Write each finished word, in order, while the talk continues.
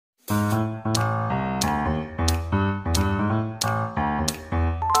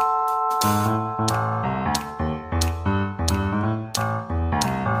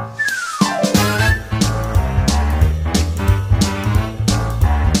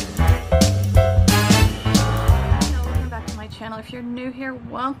If you're new here,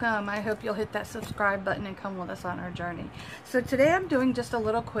 welcome. I hope you'll hit that subscribe button and come with us on our journey. So today I'm doing just a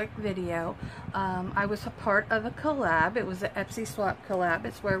little quick video. I was a part of a collab. It was an Etsy swap collab.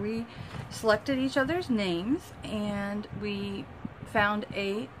 It's where we selected each other's names and we found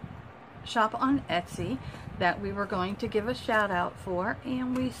a shop on Etsy that we were going to give a shout out for,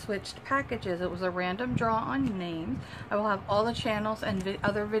 and we switched packages. It was a random draw on names. I will have all the channels and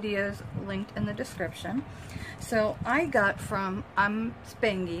other videos linked in the description. So I got from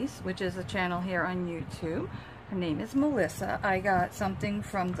Spangy's, which is a channel here on YouTube. Her name is Melissa. I got something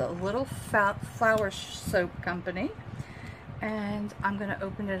from the Little Flower Soap Company, and I'm going to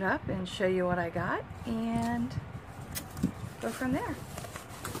open it up and show you what I got and go from there.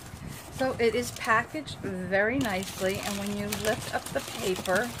 So it is packaged very nicely, and when you lift up the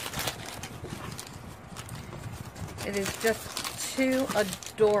paper, it is just too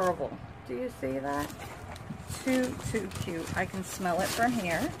adorable. Do you see that? Too cute. I can smell it from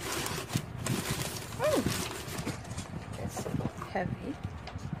here. It's heavy.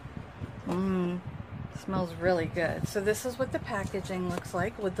 Smells really good. So this is what the packaging looks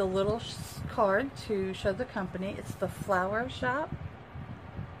like with the little card to show the company. It's the Flower Shop.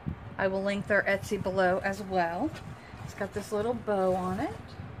 I will link their Etsy below as well. It's got this little bow on it.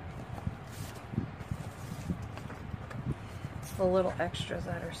 It's the little extras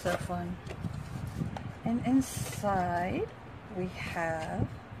that are so fun. And inside we have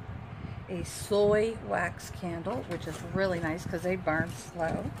a soy wax candle, which is really nice because they burn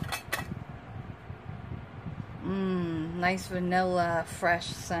slow. Nice vanilla fresh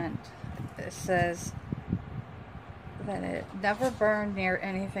scent. It says that it never burned near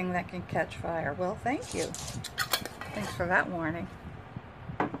anything that can catch fire. Well, thank you. Thanks for that warning.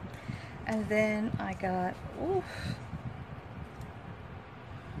 And then I got,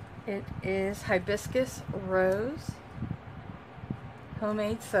 it is hibiscus rose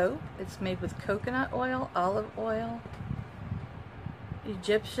homemade soap. It's made with coconut oil, olive oil,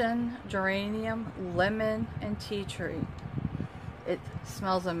 Egyptian geranium, lemon, and tea tree. It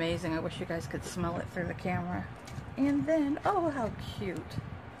smells amazing. I wish you guys could smell it through the camera. And then, oh, how cute.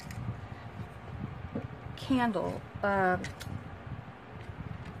 Candle.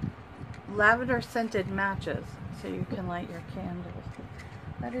 Lavender scented matches, so you can light your candles.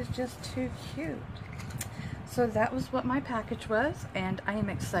 That is just too cute. So that was what my package was, and I am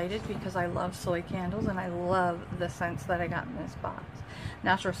excited because I love soy candles and I love the scents that I got in this box.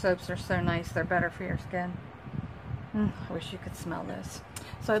 Natural soaps are so nice. They're better for your skin. I wish you could smell this.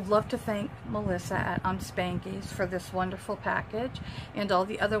 So I'd love to thank Melissa at Spanky's for this wonderful package, and all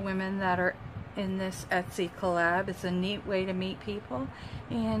the other women that are in this Etsy collab. It's a neat way to meet people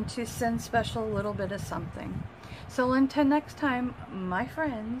and to send special little bit of something. So until next time, my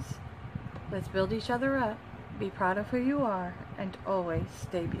friends, let's build each other up, be proud of who you are, and always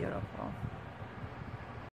stay beautiful.